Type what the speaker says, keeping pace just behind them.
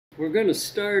We're going to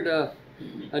start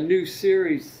a new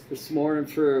series this morning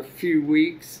for a few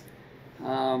weeks.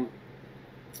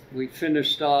 We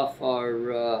finished off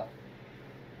our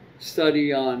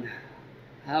study on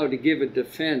how to give a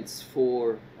defense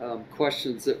for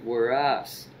questions that were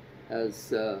asked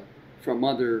as from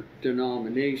other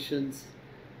denominations.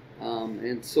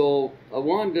 And so I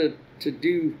wanted to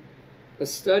do a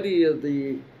study of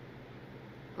the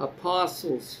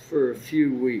apostles for a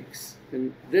few weeks.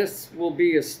 And this will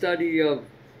be a study of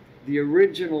the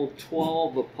original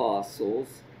 12 apostles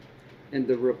and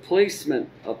the replacement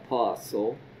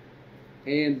apostle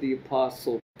and the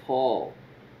apostle Paul.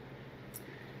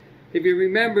 If you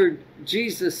remember,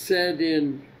 Jesus said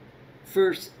to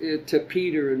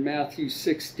Peter in Matthew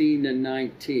 16 and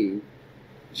 19,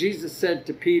 Jesus said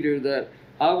to Peter that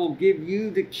I will give you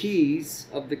the keys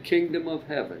of the kingdom of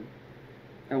heaven,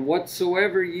 and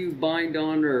whatsoever you bind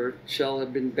on earth shall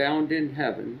have been bound in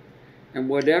heaven, and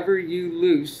whatever you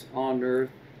loose on earth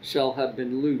shall have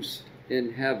been loosed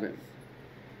in heaven.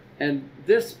 And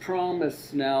this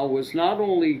promise now was not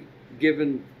only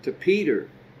given to Peter,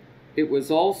 it was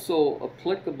also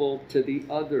applicable to the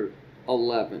other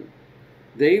 11.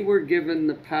 They were given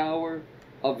the power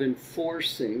of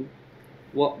enforcing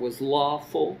what was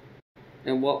lawful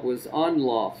and what was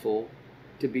unlawful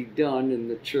to be done in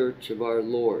the church of our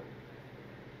Lord.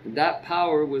 And that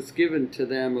power was given to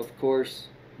them, of course,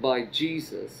 by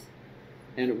Jesus,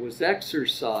 and it was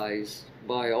exercised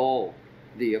by all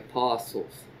the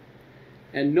apostles.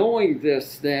 And knowing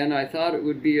this, then, I thought it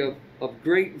would be of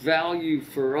great value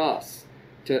for us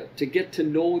to get to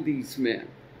know these men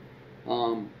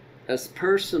as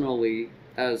personally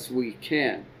as we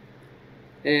can.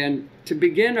 And to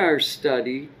begin our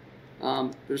study,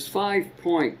 there's 5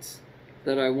 points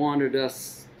that I wanted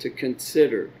us to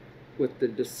consider with the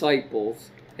disciples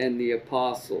and the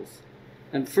apostles.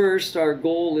 And first, our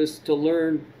goal is to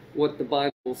learn what the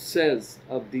Bible says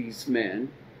of these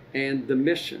men and the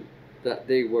mission that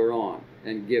they were on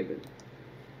and given.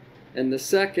 And the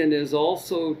second is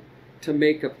also to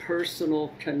make a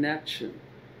personal connection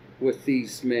with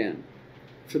these men,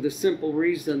 for the simple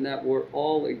reason that we're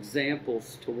all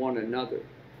examples to one another.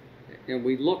 And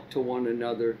we look to one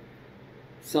another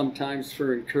sometimes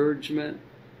for encouragement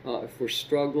if we're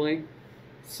struggling.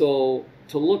 So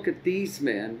to look at these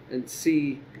men and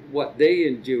see what they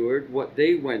endured, what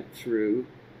they went through,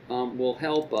 will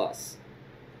help us.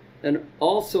 And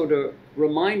also to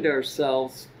remind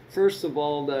ourselves, first of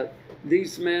all, that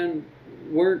these men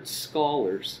weren't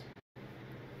scholars.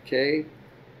 Okay?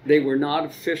 They were not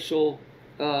official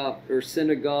or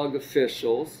synagogue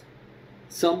officials.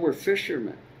 Some were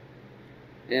fishermen.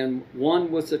 And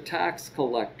one was a tax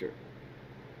collector.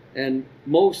 And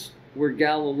most were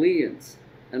Galileans.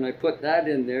 And I put that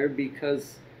in there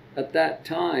because at that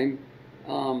time,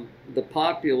 the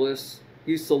populace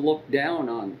used to look down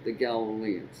on the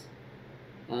Galileans.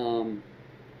 And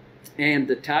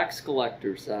the tax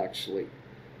collectors, actually.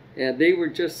 And they were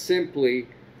just simply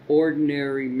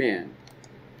ordinary men.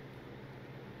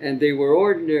 And they were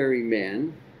ordinary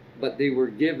men, but they were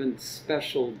given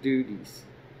special duties.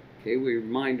 Okay, we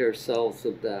remind ourselves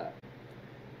of that.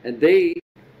 And they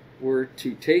were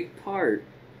to take part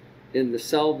in the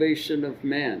salvation of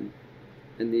men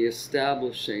and the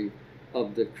establishing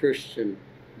of the Christian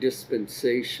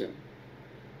dispensation.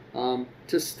 To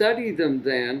study them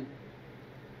then,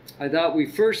 I thought we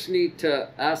first need to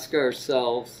ask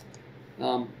ourselves,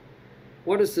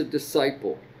 what is a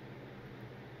disciple?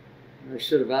 I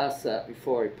should have asked that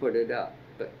before I put it up,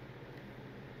 but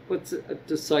what's a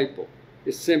disciple?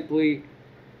 It's simply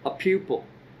a pupil,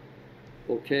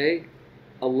 okay?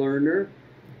 A learner,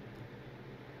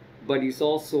 but he's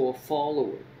also a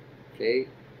follower, okay?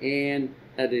 And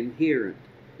an adherent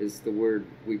is the word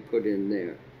we put in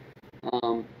there.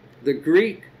 The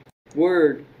Greek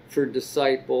word for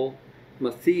disciple,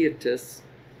 matheatus,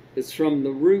 is from the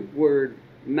root word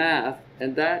math,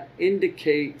 and that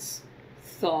indicates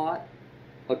thought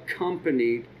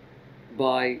accompanied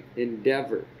by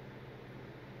endeavor.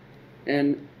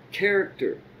 And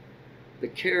character, the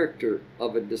character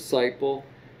of a disciple,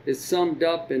 is summed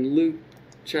up in Luke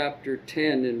chapter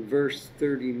 10 and verse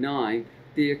 39.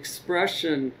 The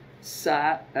expression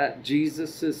sat at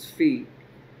Jesus' feet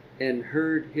and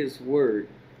heard his word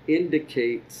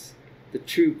indicates the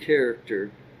true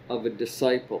character of a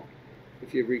disciple.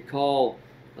 If you recall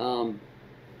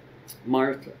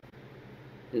Martha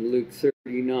in Luke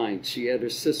 39, she had a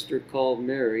sister called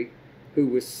Mary who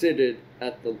was seated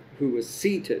at the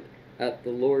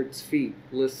Lord's feet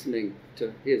listening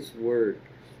to his word.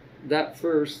 That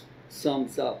verse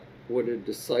sums up what a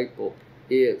disciple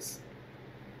is.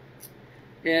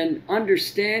 And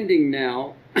understanding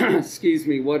now, excuse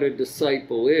me, what a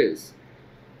disciple is,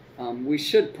 we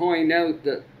should point out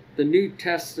that the New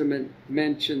Testament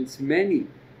mentions many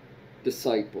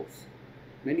disciples,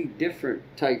 many different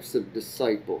types of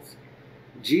disciples.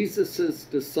 Jesus'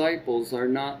 disciples are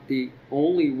not the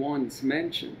only ones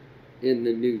mentioned in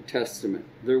the New Testament.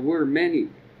 There were many.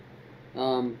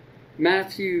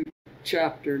 Matthew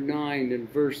chapter 9 and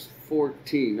verse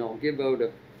 14. I'll give out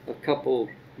a couple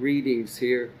readings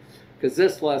here, because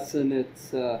this lesson,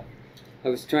 I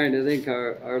was trying to think,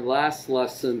 our last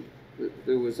lesson,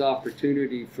 there was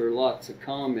opportunity for lots of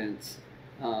comments,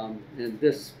 and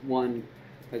this one,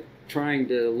 I'm trying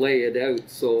to lay it out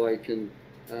so I can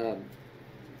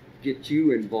get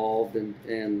you involved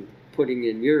and putting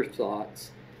in your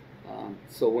thoughts.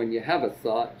 So when you have a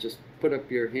thought, just put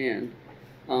up your hand.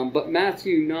 But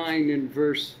Matthew 9 and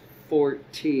verse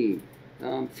 14.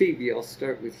 Phoebe, I'll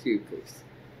start with you, please.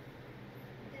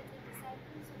 Then the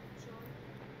disciples of John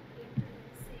came to him,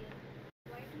 saying,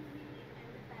 Why do we and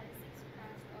the Pharisees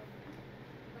fast often,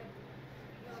 but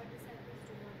your disciples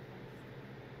do not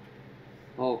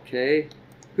fast? Okay.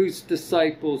 Whose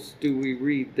disciples do we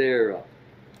read there of?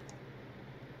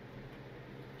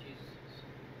 Jesus.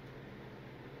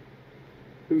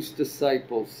 Whose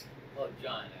disciples? Oh,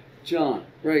 John. John.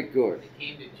 Right, Gord. They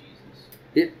came to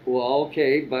Jesus. Well,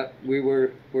 okay, but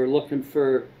we're looking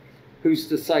for whose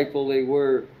disciple they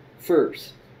were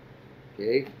first.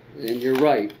 Okay, and you're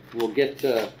right. We'll get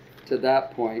to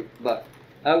that point, but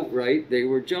outright they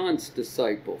were John's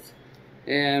disciples,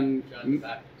 and John the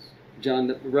Baptist.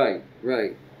 Right. I don't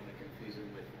want to confuse him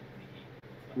with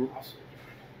the apostle.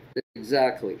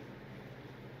 Exactly.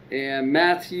 And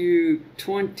Matthew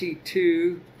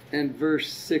 22 and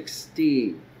verse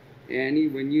 16. Annie,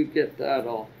 when you get that,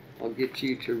 I'll get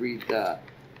you to read that.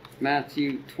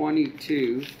 Matthew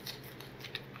 22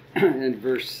 and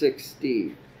verse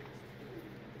 16.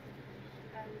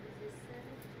 And they sent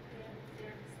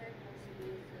their disciples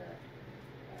with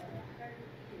hurried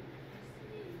in,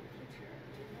 saying, Teacher,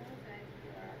 we know that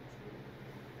you are true,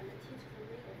 and teach the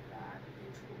way of God in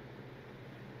truth.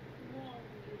 Nor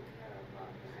do you care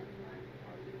about anyone,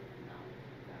 or you renounce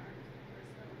regard the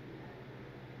Son of Man.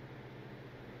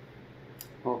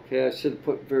 Okay, I should have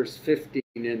put verse 15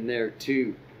 in there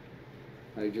too.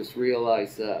 I just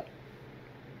realized that.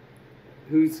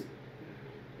 Who's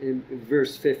in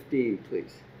verse 15,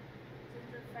 please? Then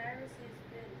the Pharisees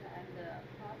went and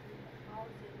plotted how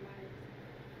they might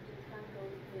entangle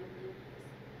him in his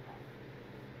talk.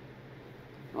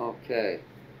 Okay.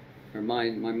 My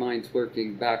mind's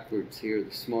working backwards here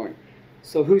this morning.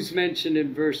 So who's mentioned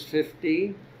in verse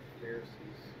 15? Pharisees.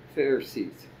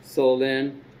 Pharisees. So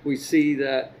then we see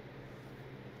that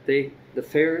the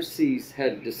Pharisees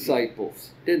had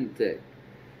disciples, didn't they?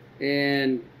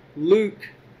 And Luke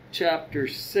chapter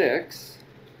 6.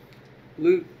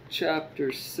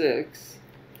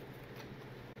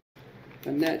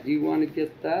 Annette, do you want to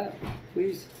get that,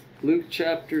 please? Luke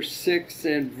chapter 6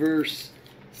 and verse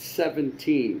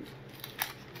 17.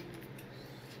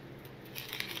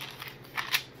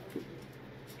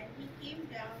 And he came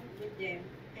down with them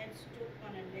and stood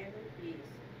on a level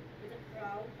place with a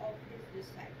crowd of his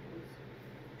disciples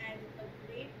and a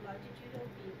great multitude of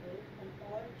people from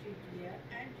all Judea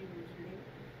and Jerusalem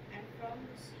and from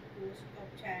the seacoast of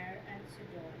Tyre and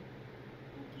Sidon,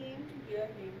 who came to hear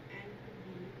him and to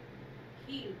be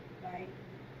healed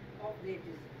of their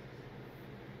diseases.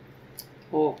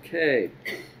 Okay.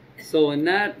 So in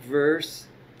that verse,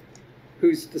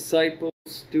 whose disciples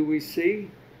do we see?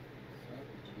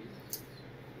 Jesus.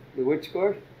 The which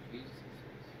God? Jesus.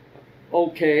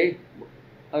 Okay.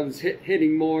 I was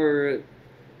hitting more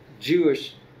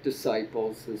Jewish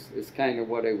disciples is kind of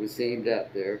what I was aimed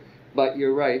at there. But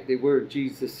you're right, they were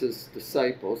Jesus's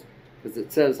disciples, because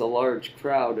it says a large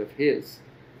crowd of his,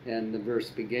 and the verse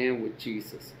began with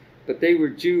Jesus. But they were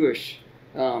Jewish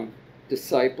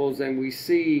disciples, and we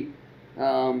see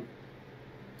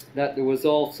that there was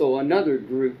also another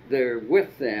group there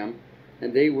with them,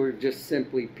 and they were just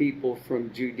simply people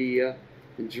from Judea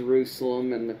and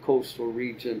Jerusalem and the coastal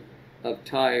region of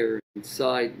Tyre and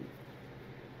Sidon.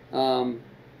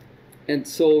 And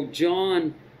so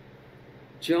John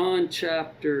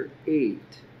chapter 8.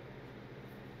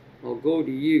 I'll go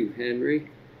to you, Henry,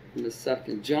 in a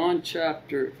second. John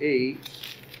chapter 8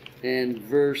 and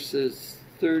verses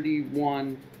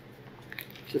 31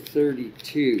 to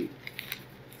 32.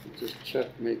 Just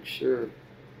check, make sure.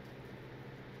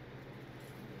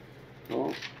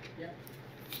 Oh, Yeah.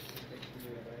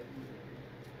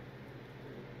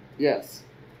 yes.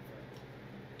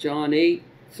 John 8,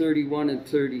 31 and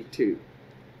 32.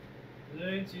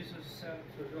 Then Jesus said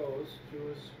to those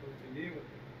Jews who believed,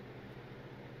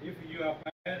 "If you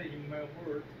abide in my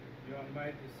word, you are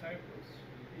my disciples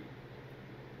indeed,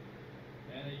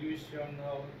 and you shall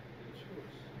know the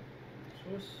truth. The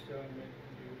truth shall make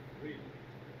you free."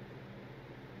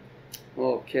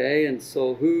 Okay, and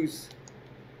so whose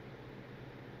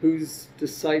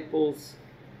disciples?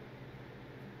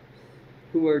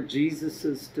 Who are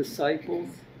Jesus's disciples?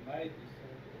 My disciples,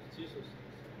 Jesus'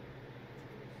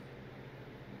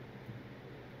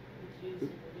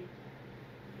 disciples.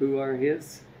 Who are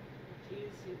his?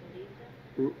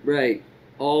 Right,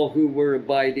 all who were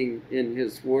abiding in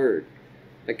his word.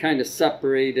 I kind of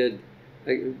separated.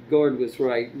 Gord was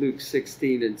right. Luke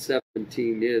 16 and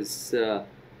 17 is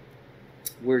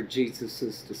were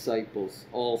Jesus's disciples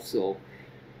also,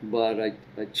 but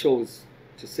I chose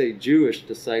to say Jewish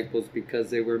disciples because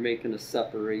they were making a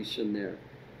separation there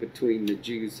between the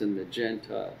Jews and the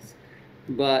Gentiles.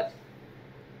 But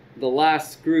the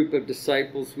last group of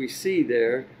disciples we see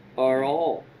there are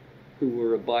all who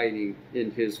were abiding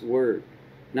in his word.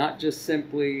 Not just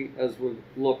simply, as we'll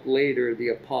look later, the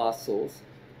apostles.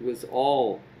 It was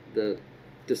all the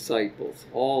disciples,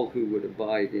 all who would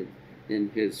abide in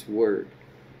his word.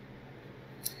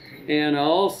 And I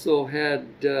also had,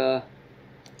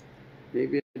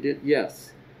 maybe I did,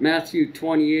 yes, Matthew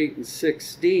 28 and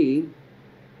 16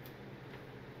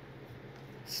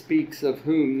 speaks of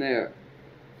whom there?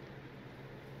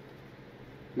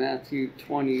 Matthew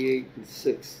 28 and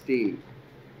 16.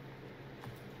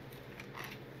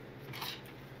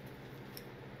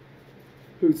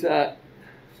 Who's that?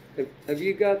 Have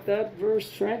you got that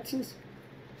verse, Francis?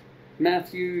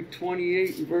 Matthew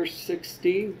 28 and verse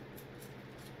 16.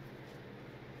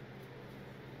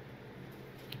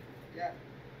 Yeah.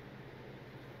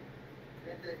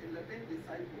 Then the 11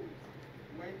 disciples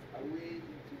went away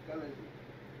into Galilee,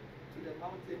 to the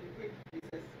mountain which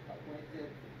Jesus appointed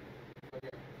for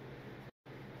them.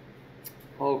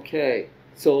 Okay,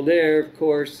 so there, of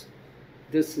course,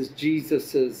 this is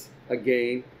Jesus's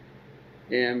again,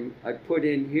 and I put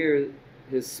in here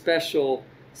his special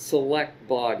select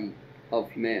body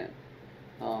of men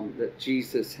that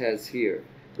Jesus has here.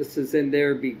 This is in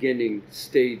their beginning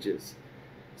stages.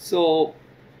 So,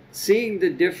 seeing the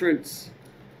difference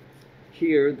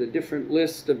here, the different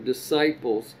list of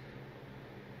disciples,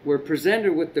 we're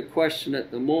presented with the question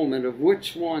at the moment of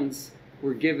which ones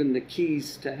were given the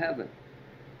keys to heaven.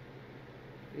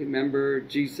 Remember,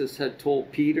 Jesus had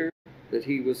told Peter that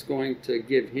he was going to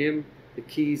give him the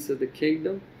keys of the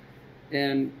kingdom.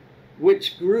 And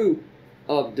which group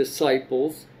of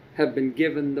disciples have been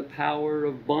given the power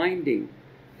of binding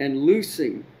and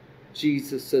loosing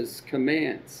Jesus'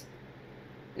 commands?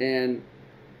 And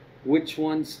which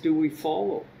ones do we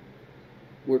follow?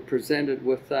 We're presented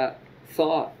with that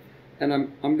thought. And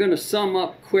I'm going to sum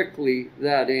up quickly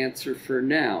that answer for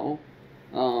now,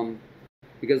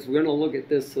 because we're going to look at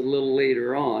this a little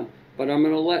later on. But I'm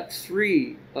going to let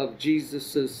 3 of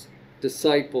Jesus's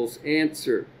disciples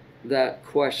answer that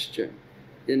question.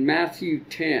 In Matthew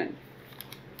 10,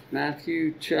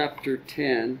 Matthew chapter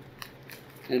 10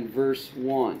 and verse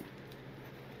 1.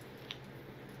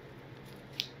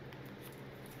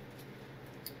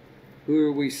 Who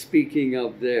are we speaking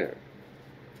of there?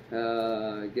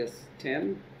 I guess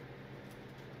 10?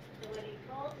 So when he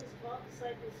called his 12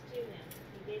 disciples to him,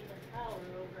 he gave them power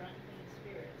over unclean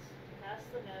spirits, to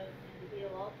cast them out, and to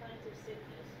heal all kinds of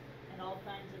sickness and all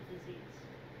kinds of disease.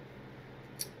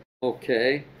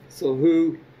 Okay, so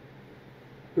who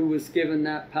was given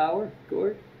that power,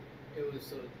 Gord? It was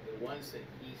the ones that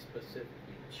he specifically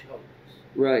chose.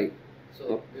 Right.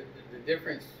 So the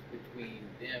difference between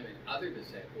them and other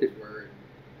disciples were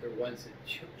the ones that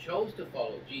chose to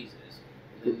follow Jesus,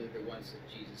 and then the ones that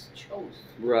Jesus chose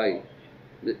to Right.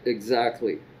 follow him.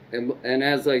 Exactly. And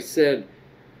as I said,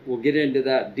 we'll get into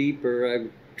that deeper.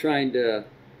 I'm trying to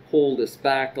hold us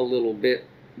back a little bit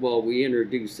while we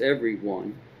introduce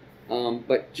everyone.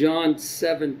 But John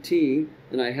 17,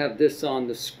 and I have this on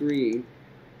the screen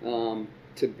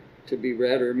to be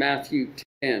read, or Matthew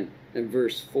 10 and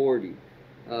verse 40.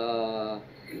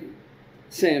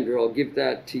 Sandra, I'll give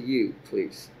that to you,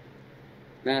 please.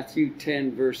 Matthew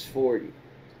 10, verse 40.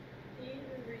 He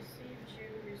who receives you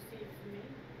receives me,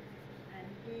 and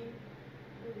he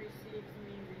who receives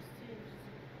me receives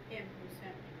him who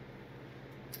sent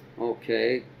me.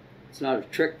 Okay, it's not a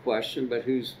trick question, but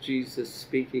who's Jesus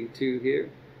speaking to here?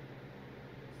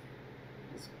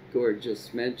 As Gord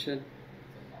just mentioned.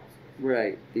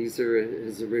 Right, these are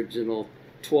his original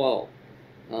 12.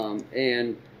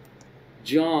 And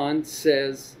John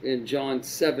says in John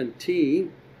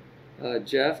 17,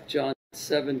 Jeff, John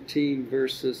 17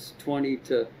 verses 20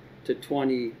 to to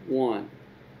 21.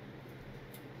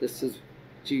 This is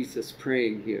Jesus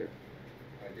praying here.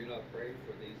 I do not pray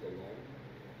for these alone,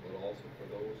 but also for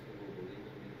those who will believe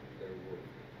in me through their word,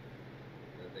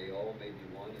 that they all may be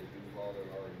one as you, Father,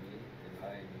 are in me, and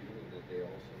I in you, and that they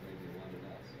also may be one in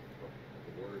us, that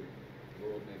the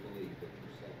world may believe that you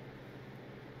sent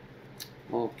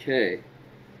me. Okay.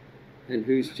 And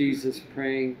who's Jesus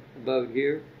praying about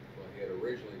here? Well, he had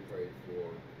originally prayed for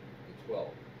the 12.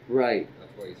 Right.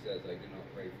 That's why he says, I do not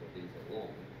pray for these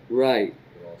alone, Right.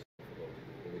 but also for those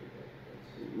who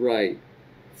believe. Right.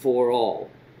 For all.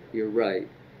 You're right.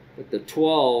 But the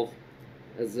 12,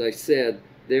 as I said,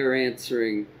 they're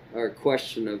answering our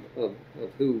question of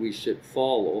who we should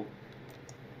follow.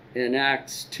 In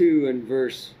Acts 2 and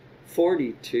verse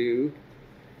 42,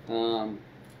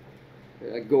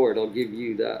 Gord, I'll give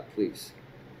you that, please.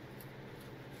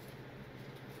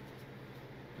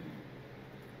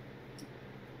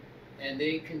 And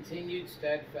they continued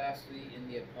steadfastly in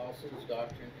the apostles'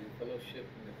 doctrine and fellowship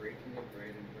in the breaking of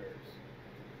bread and prayers.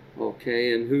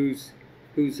 Okay, and who's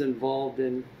involved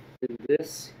in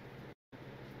this?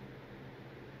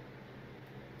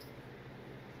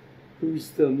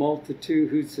 Who's the multitude?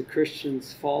 Who's the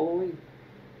Christians following?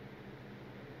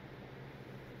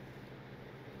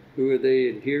 Who are they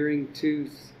adhering to?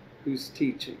 Who's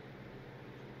teaching?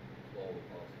 12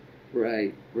 apostles.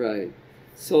 Right, right.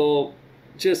 So,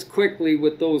 just quickly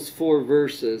with those 4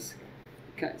 verses,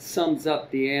 kind of sums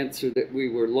up the answer that we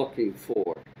were looking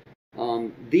for.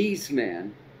 These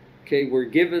men, okay, were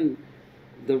given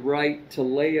the right to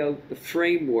lay out the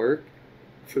framework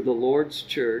for the Lord's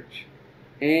church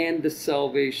and the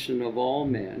salvation of all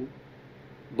men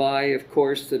by, of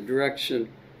course, the direction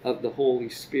of the Holy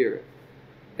Spirit.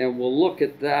 And we'll look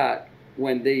at that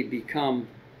when they become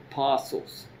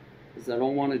apostles, because I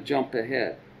don't want to jump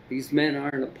ahead. These men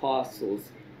aren't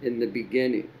apostles in the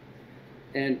beginning.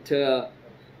 And to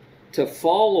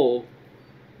follow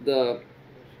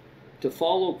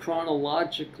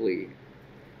chronologically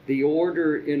the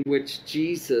order in which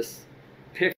Jesus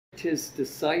picked his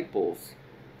disciples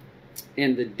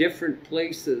and the different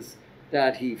places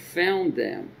that he found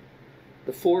them,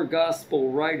 the 4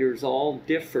 gospel writers all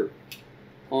differ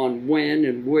on when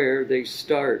and where they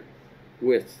start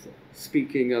with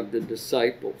speaking of the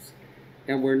disciples.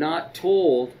 And we're not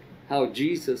told how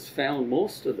Jesus found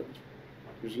most of them.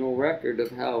 There's no record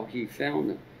of how he found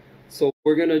them. So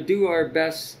we're going to do our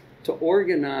best to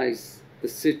organize the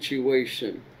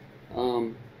situation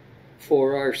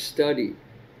for our study.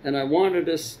 And I wanted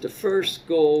us to first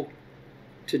go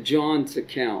to John's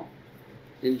account.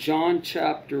 In John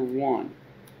chapter 1.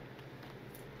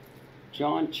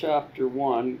 John chapter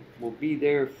 1, we'll be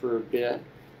there for a bit.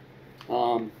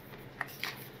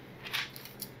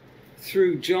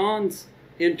 Through John's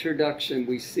introduction,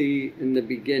 we see in the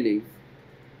beginning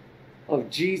of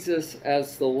Jesus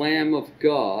as the Lamb of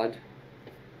God,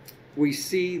 we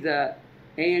see that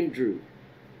Andrew,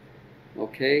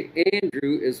 okay,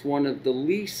 Andrew is one of the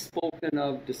least spoken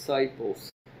of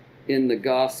disciples in the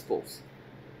Gospels.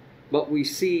 But we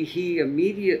see he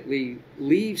immediately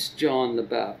leaves John the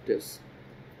Baptist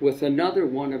with another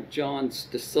one of John's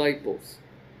disciples.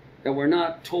 And we're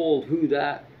not told who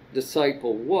that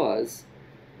disciple was,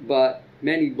 but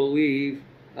many believe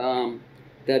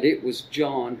that it was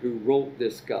John who wrote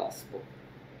this gospel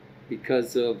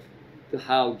because of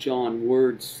how John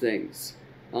words things.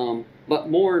 But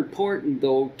more important,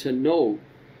 though, to note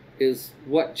is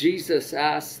what Jesus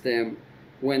asked them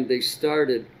when they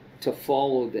started to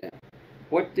follow them.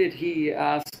 What did he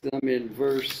ask them in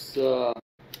verse... where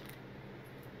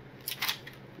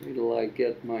do I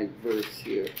get my verse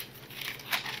here?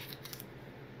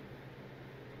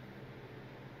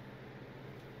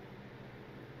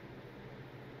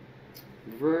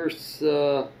 Verse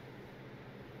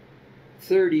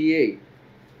 38.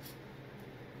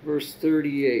 Verse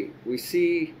 38. We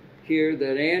see here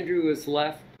that Andrew has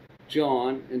left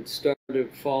John and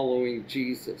started following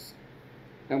Jesus.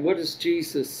 And what does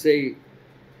Jesus say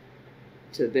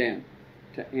to them,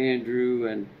 to Andrew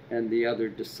and the other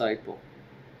disciple?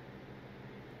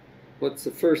 What's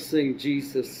the first thing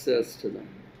Jesus says to them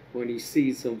when he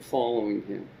sees them following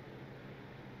him?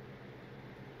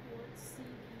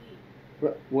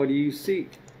 What do you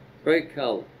seek? Right,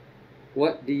 Cal?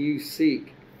 What do you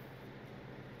seek?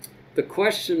 The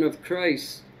question of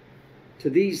Christ to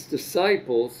these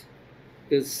disciples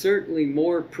is certainly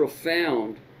more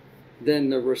profound than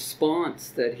the response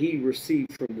that he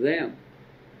received from them.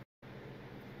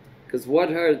 Because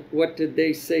what did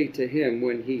they say to him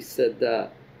when he said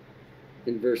that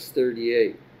in verse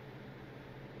 38?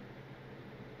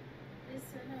 They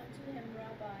said unto him,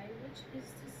 Rabbi, which is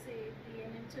to say, the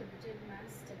end of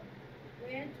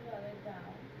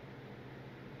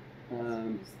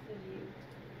In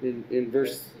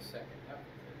verse, That's the second half of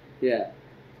it. yeah,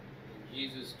 And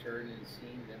Jesus turned and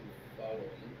seeing them following,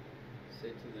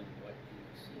 said to them, "What do you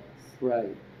see?"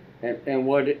 right. And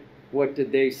what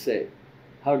did they say?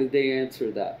 How did they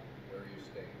answer that? Where are you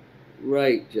staying?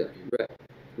 Right,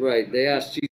 right. They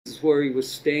asked Jesus where he was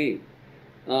staying.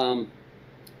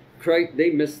 Christ, they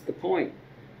missed the point.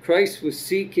 Christ was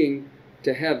seeking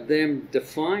to have them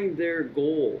define their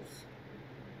goals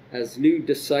as new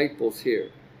disciples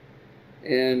here.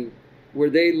 And were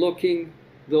they looking,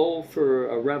 though, for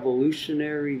a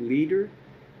revolutionary leader?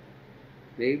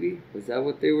 Maybe? Was that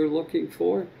what they were looking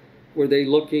for? Were they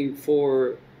looking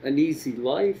for an easy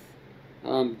life?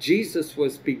 Jesus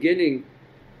was beginning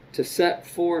to set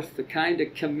forth the kind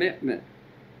of commitment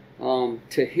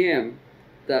to him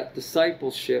that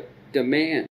discipleship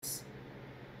demands.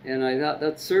 And I thought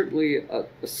that's certainly a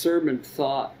sermon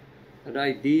thought, an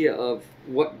idea of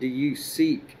what do you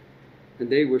seek?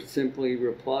 And they were simply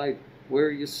replied, where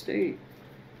are you staying?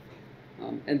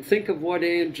 And think of what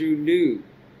Andrew knew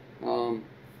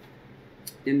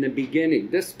in the beginning.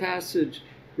 This passage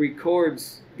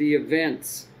records the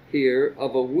events here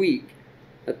of a week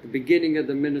at the beginning of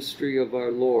the ministry of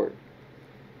our Lord.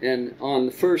 And on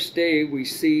the first day, we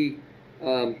see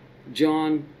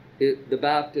John the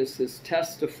Baptist is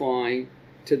testifying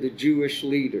to the Jewish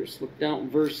leaders. Look down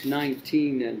at verse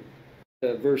 19 and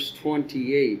verse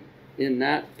 28. In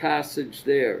that passage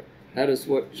there, that is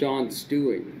what John's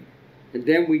doing. And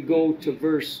then we go to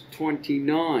verse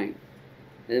 29,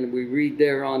 and we read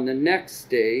there, on the next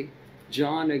day,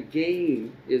 John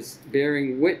again is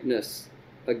bearing witness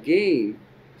again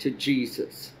to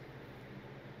Jesus.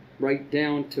 Right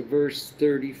down to verse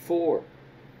 34.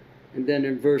 And then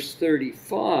in verse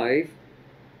 35,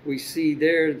 we see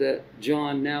there that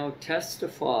John now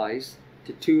testifies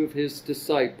to two of his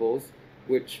disciples,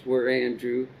 which were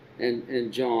Andrew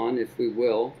and John, if we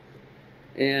will.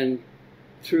 And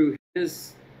through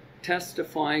his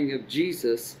testifying of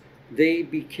Jesus, they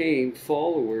became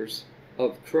followers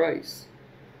of Christ.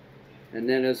 And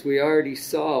then, as we already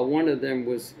saw, one of them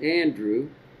was Andrew.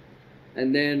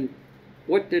 And then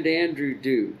what did Andrew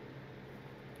do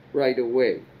right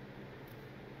away?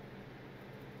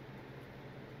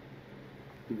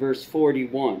 Verse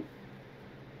 41.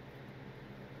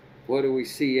 What do we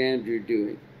see Andrew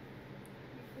doing?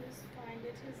 He first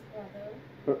findeth his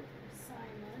brother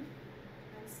Simon,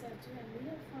 and said to him, We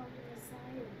have found the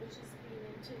Messiah, which is being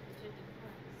interpreted the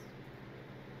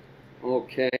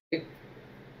Christ. Okay.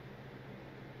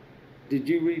 Did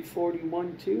you read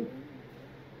 41 too?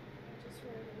 I just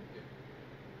read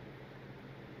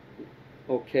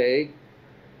it. Okay.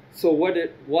 So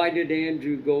why did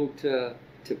Andrew go to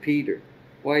Peter?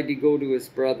 Why did he go to his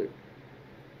brother?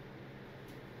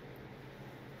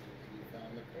 He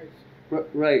found the Christ.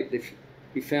 Right.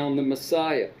 He found the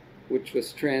Messiah, which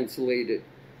was translated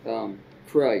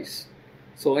Christ.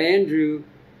 So Andrew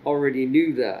already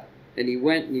knew that. And he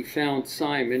went and he found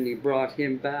Simon. He brought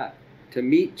him back to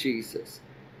meet Jesus.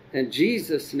 And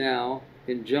Jesus now,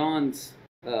 in John's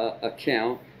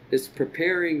account, is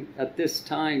preparing at this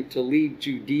time to leave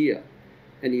Judea.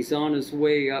 And he's on his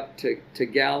way up to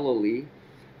Galilee.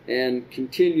 And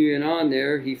continuing on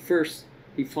there, he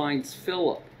finds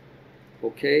Philip,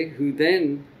 okay, who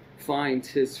then finds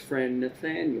his friend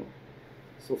Nathanael.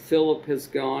 So Philip has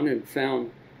gone and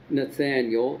found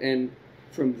Nathanael, and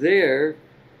from there,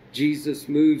 Jesus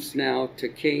moves now to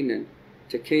Cana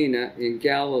in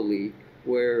Galilee,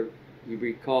 where you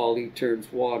recall he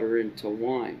turns water into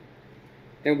wine.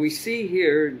 And we see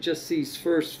here just these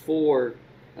first four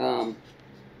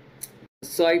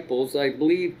disciples, I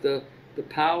believe the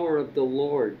power of the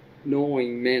Lord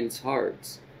knowing men's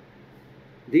hearts.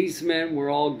 These men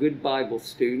were all good Bible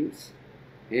students.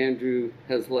 Andrew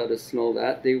has let us know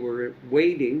that. They were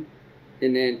waiting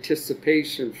in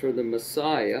anticipation for the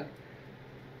Messiah,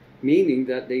 meaning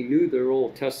that they knew their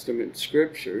Old Testament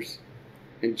scriptures,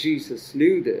 and Jesus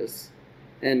knew this.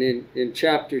 And in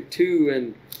chapter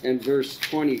 2 and verse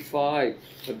 25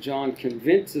 of John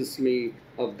convinces me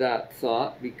of that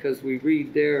thought, because we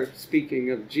read there, speaking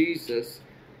of Jesus,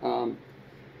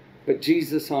 but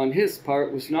Jesus on his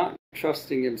part was not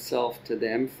trusting himself to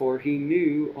them, for he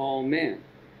knew all men,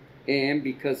 and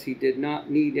because he did not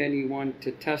need anyone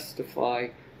to testify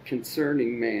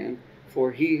concerning man,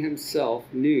 for he himself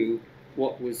knew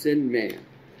what was in man.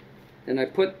 And I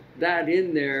put that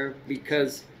in there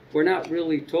because we're not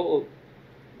really told,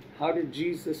 how did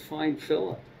Jesus find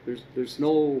Philip? There's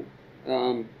no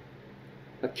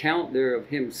account there of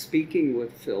him speaking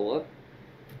with Philip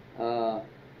about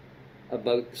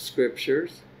the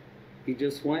scriptures. He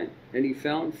just went and he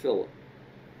found Philip.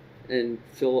 And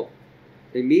Philip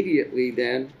immediately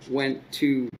then went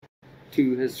to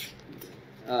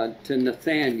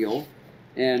Nathanael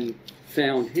and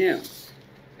found him.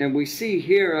 And we see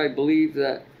here, I believe,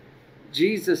 that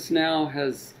Jesus now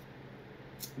has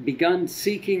begun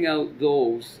seeking out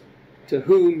those to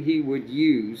whom he would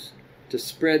use to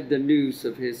spread the news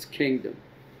of his kingdom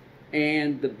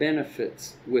and the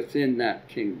benefits within that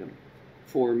kingdom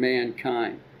for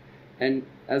mankind. And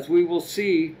as we will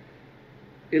see,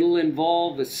 it'll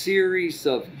involve a series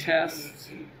of tests,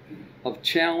 of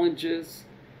challenges,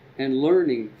 and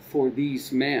learning for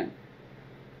these men.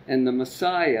 And the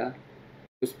Messiah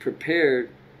was prepared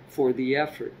for the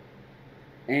effort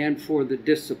and for the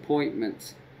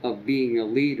disappointments of being a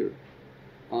leader.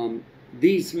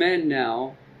 These men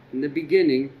now, in the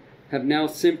beginning, have now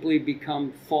simply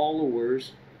become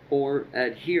followers or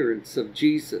adherents of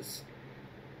Jesus.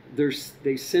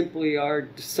 They simply are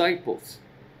disciples.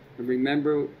 And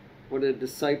remember what a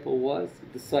disciple was?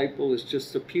 A disciple is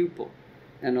just a pupil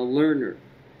and a learner.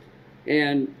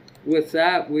 And with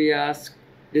that, we ask,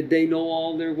 did they know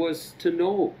all there was to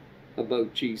know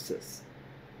about Jesus?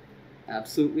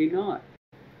 Absolutely not.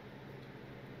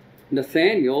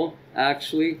 Nathanael,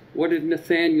 actually, what did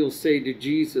Nathanael say to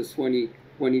Jesus when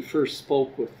he first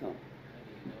spoke with them?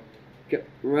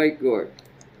 Right, Gord.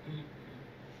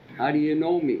 How do you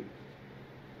know me?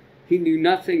 He knew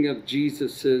nothing of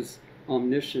Jesus's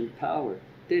omniscient power,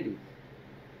 did he?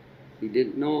 He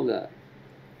didn't know that.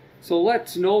 So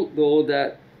let's note, though,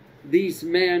 that these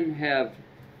men have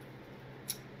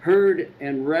heard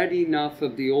and read enough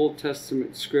of the Old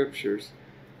Testament scriptures,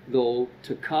 though,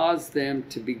 to cause them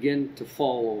to begin to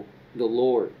follow the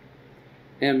Lord.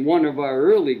 And one of our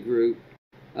early group,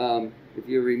 if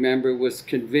you remember, was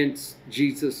convinced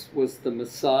Jesus was the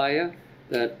Messiah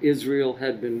that Israel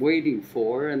had been waiting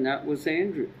for, and that was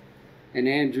Andrew. And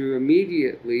Andrew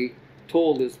immediately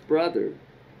told his brother,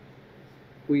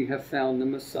 we have found the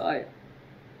Messiah.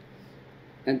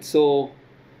 And so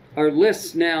our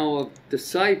list now of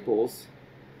disciples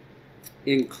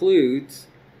includes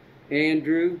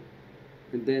Andrew,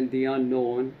 and then the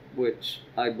unknown, which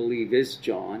I believe is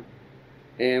John,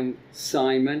 and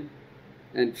Simon,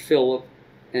 and Philip,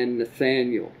 and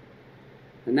Nathanael.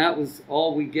 And that was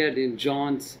all we get in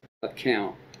John's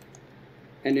account.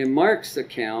 And in Mark's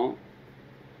account,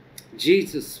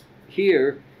 Jesus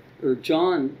here, or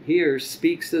John here,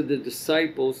 speaks of the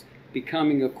disciples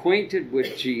becoming acquainted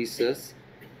with Jesus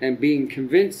and being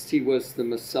convinced he was the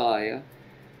Messiah.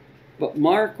 But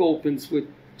Mark opens with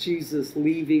Jesus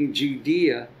leaving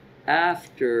Judea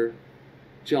after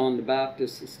John the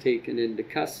Baptist is taken into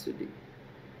custody.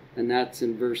 And that's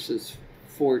in verses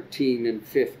 14 and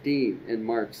 15 in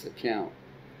Mark's account.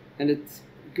 And it's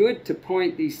good to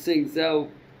point these things out,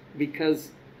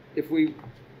 because if we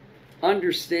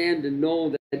understand and know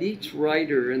that each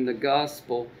writer in the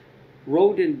gospel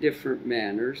wrote in different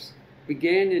manners,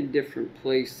 began in different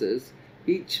places,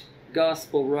 each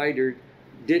gospel writer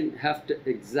didn't have to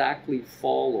exactly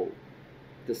follow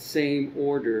the same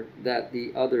order that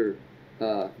the other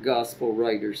gospel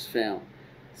writers found.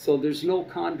 So there's no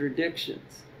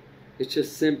contradictions. It's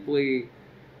just simply,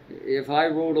 if I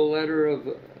wrote a letter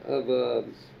of a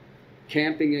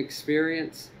camping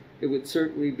experience, it would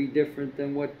certainly be different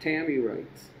than what Tammy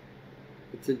writes.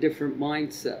 It's a different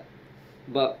mindset.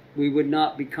 But we would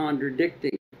not be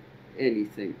contradicting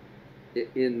anything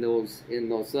in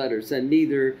those letters, and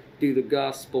neither do the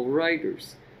gospel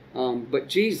writers. But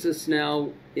Jesus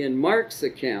now, in Mark's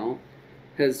account,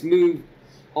 has moved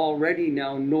already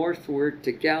now northward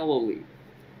to Galilee,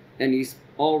 and he's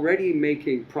already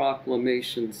making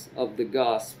proclamations of the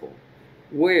gospel,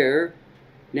 where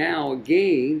now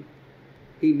again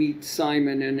he meets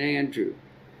Simon and Andrew,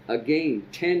 again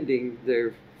tending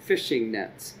their fishing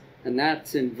nets, and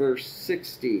that's in verse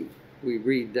 16. We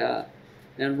read that.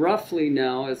 And roughly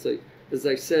now, as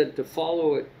I said, to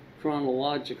follow it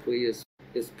chronologically is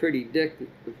pretty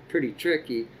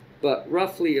tricky, but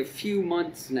roughly a few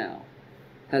months now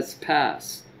has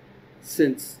passed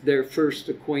since their first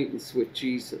acquaintance with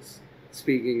Jesus.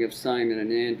 Speaking of Simon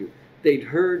and Andrew, they'd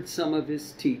heard some of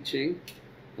his teaching,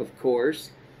 of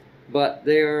course, but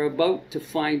they are about to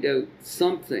find out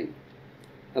something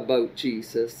about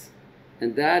Jesus,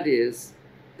 and that is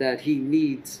that he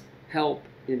needs help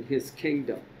in his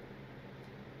kingdom,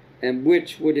 and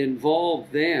which would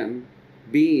involve them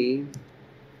being,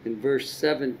 in verse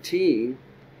 17,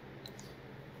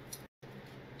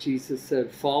 Jesus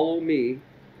said, "Follow me,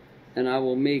 and I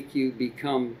will make you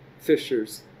become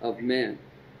fishers of men."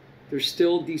 They're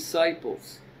still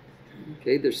disciples.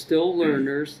 Okay, they're still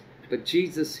learners, but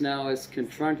Jesus now has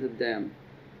confronted them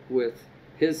with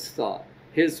his thought,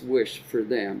 his wish for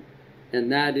them,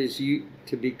 and that is you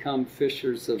to become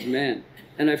fishers of men.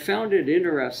 And I found it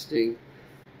interesting,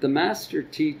 the master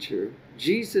teacher,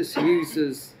 Jesus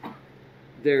uses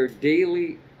their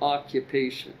daily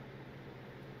occupation,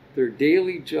 their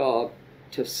daily job,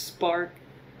 to spark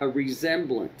a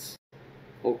resemblance,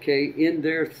 okay, in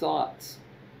their thoughts.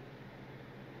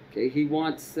 Okay, he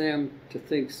wants them to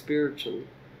think spiritually.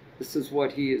 This is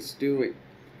what he is doing.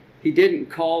 He didn't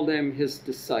call them his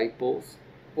disciples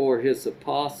or his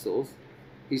apostles.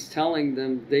 He's telling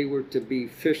them they were to be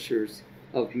fishers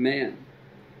of men.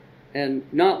 And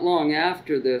not long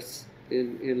after this,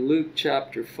 in Luke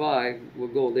chapter 5, we'll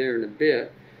go there in a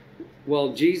bit,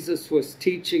 while Jesus was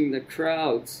teaching the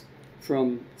crowds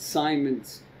from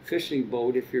Simon's fishing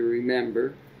boat, if you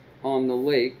remember, on the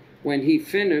lake, when he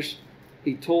finished,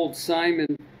 he told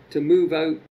Simon to move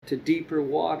out to deeper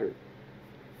water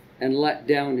and let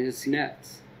down his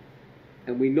nets.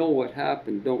 And we know what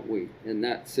happened, don't we, in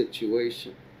that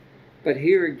situation. But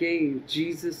here again,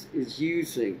 Jesus is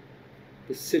using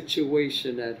the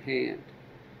situation at hand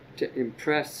to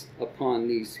impress upon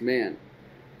these men.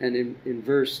 And in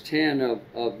verse 10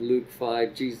 of Luke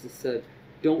 5, Jesus said,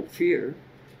 don't fear,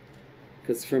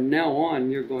 because from now on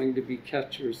you're going to be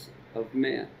catchers of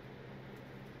men.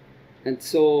 And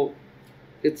so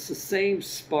it's the same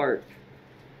spark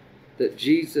that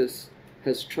Jesus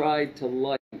has tried to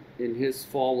light in his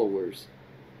followers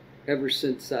ever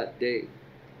since that day.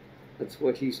 That's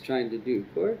what he's trying to do.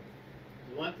 Gord?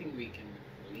 The one thing we can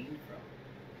glean from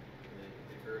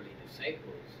the early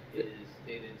disciples is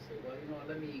they didn't say, well,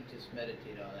 let me just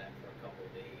meditate on that for a couple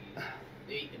of days.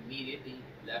 They immediately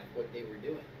left what they were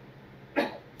doing.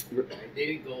 Right? They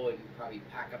didn't go and probably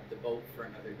pack up the boat for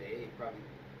another day.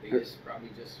 They probably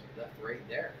just left right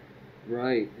there.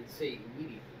 Right. They'd say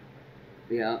immediately.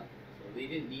 Yeah. So they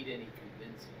didn't need any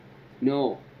convincing.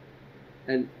 No.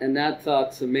 And that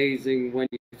thought's amazing when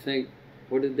you think,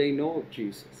 what did they know of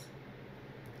Jesus?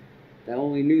 They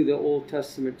only knew the Old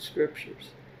Testament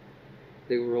scriptures.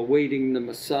 They were awaiting the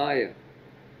Messiah.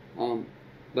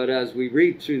 But as we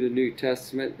read through the New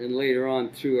Testament and later on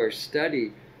through our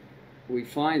study, we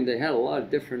find they had a lot of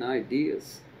different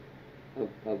ideas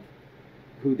of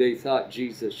who they thought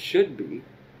Jesus should be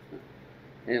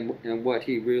and what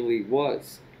he really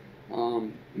was.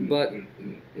 But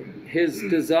his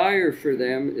desire for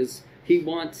them is he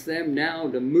wants them now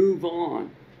to move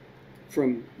on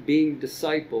from being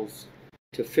disciples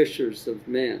to fishers of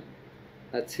men.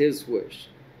 That's his wish.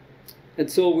 And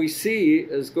so we see,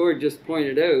 as Gord just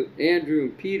pointed out, Andrew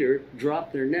and Peter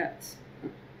drop their nets.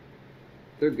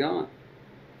 They're gone.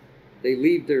 They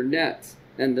leave their nets.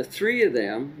 And the three of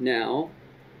them now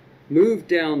move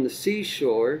down the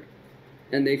seashore,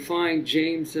 and they find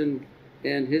James and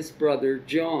his brother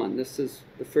John. This is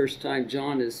the first time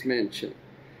John is mentioned.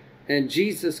 And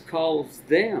Jesus calls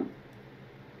them.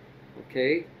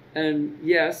 Okay? And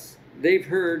yes, they've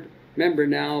heard, remember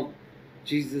now,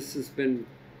 Jesus has been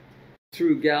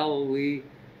through Galilee,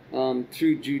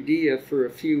 through Judea for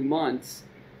a few months.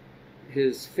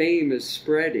 His fame is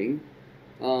spreading.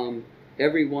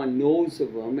 Everyone knows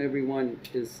of him. Everyone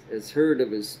has heard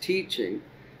of his teaching.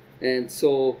 And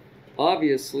so,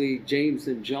 obviously, James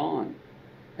and John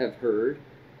have heard.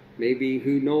 Maybe,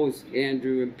 who knows,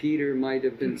 Andrew and Peter might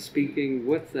have been speaking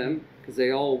with them because they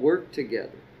all worked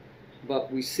together.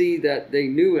 But we see that they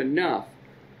knew enough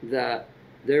that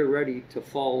they're ready to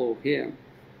follow him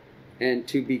and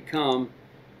to become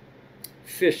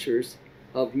fishers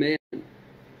of men.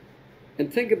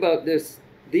 And think about this.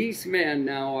 These men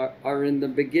now are in the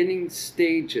beginning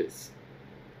stages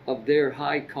of their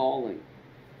high calling.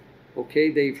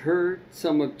 Okay, they've heard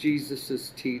some of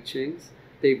Jesus's teachings.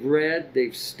 They've read,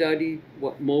 they've studied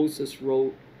what Moses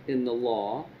wrote in the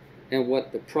law and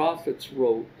what the prophets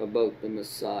wrote about the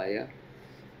Messiah.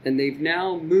 And they've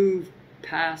now moved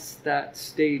past that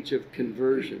stage of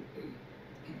conversion.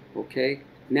 Okay,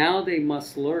 now they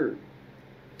must learn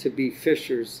to be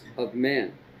fishers of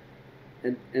men.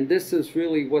 And this is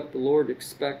really what the Lord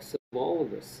expects of all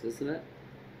of us, isn't it?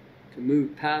 To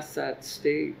move past that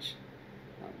stage.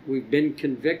 We've been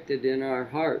convicted in our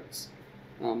hearts.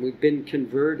 We've been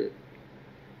converted.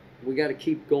 We got to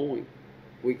keep going.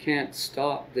 We can't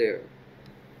stop there.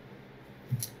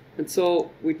 And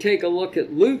so we take a look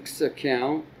at Luke's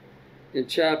account in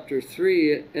chapter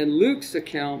 3, and Luke's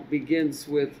account begins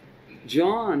with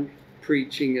John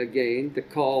preaching again the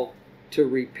call to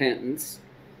repentance.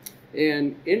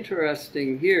 And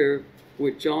interesting here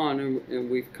with John, and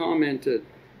we've commented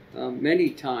many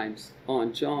times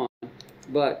on John,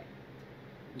 but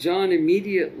John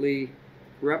immediately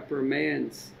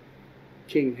reprimands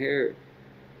King Herod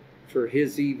for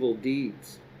his evil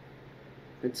deeds.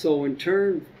 And so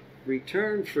in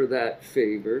return for that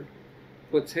favor,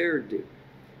 what's Herod do?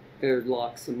 Herod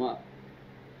locks him up.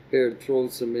 Herod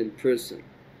throws him in prison.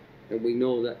 And we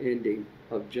know the ending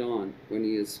of John when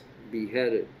he is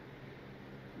beheaded.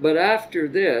 But after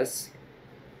this,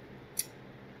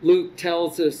 Luke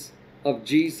tells us of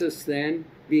Jesus then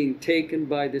being taken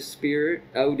by the Spirit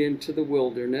out into the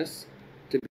wilderness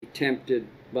to be tempted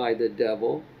by the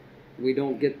devil. We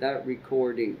don't get that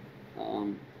recording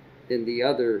in the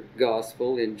other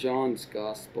gospel, in John's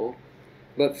gospel.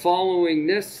 But following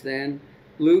this then,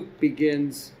 Luke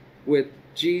begins with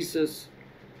Jesus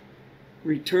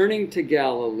returning to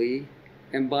Galilee,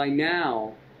 and by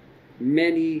now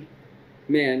many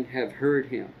men have heard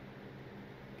him.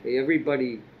 Okay,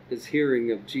 everybody is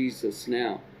hearing of Jesus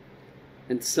now.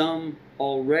 And some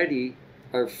already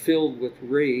are filled with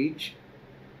rage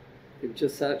in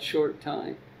just that short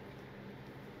time.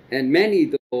 And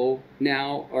many, though,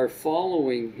 now are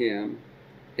following him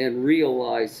and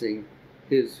realizing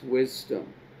his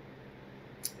wisdom.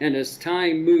 And as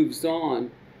time moves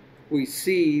on, we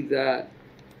see that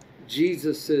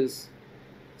Jesus's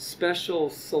special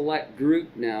select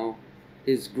group now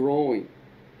is growing.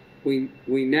 We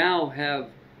now have,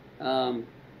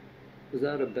 was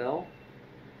that a bell?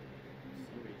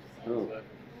 Oh.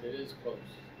 It is close.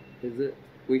 Is it?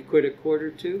 We quit at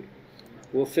 1:45?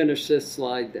 We'll finish this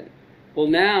slide then. Well,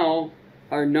 now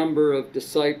our number of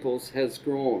disciples has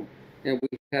grown, and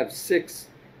we have 6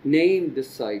 named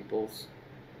disciples,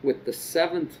 with the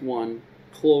 7th one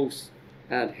close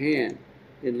at hand.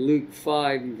 In Luke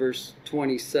 5, verse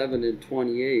 27 and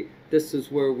 28, this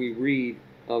is where we read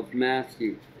of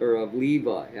Matthew, or of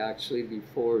Levi, actually,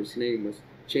 before his name was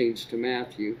changed to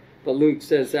Matthew. But Luke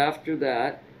says, after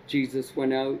that, Jesus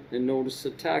went out and noticed a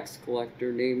tax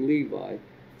collector named Levi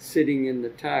sitting in the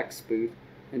tax booth,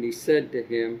 and he said to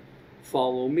him,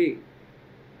 "Follow me."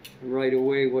 And right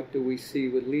away, what do we see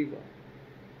with Levi?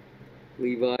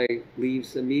 Levi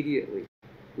leaves immediately,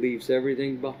 leaves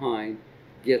everything behind,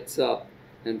 gets up,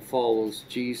 and follows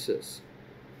Jesus.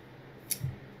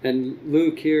 And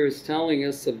Luke here is telling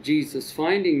us of Jesus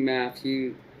finding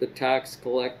Matthew, the tax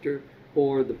collector,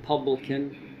 or the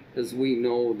publican, as we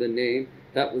know the name.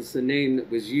 That was the name that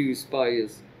was used by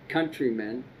his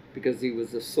countrymen because he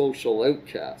was a social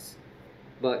outcast.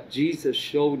 But Jesus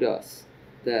showed us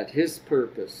that his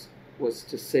purpose was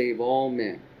to save all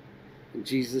men. And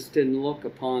Jesus didn't look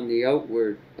upon the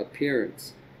outward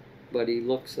appearance, but he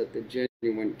looks at the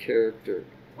genuine character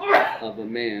of a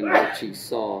man, which he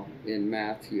saw in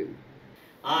Matthew.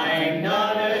 I'm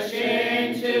not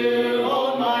ashamed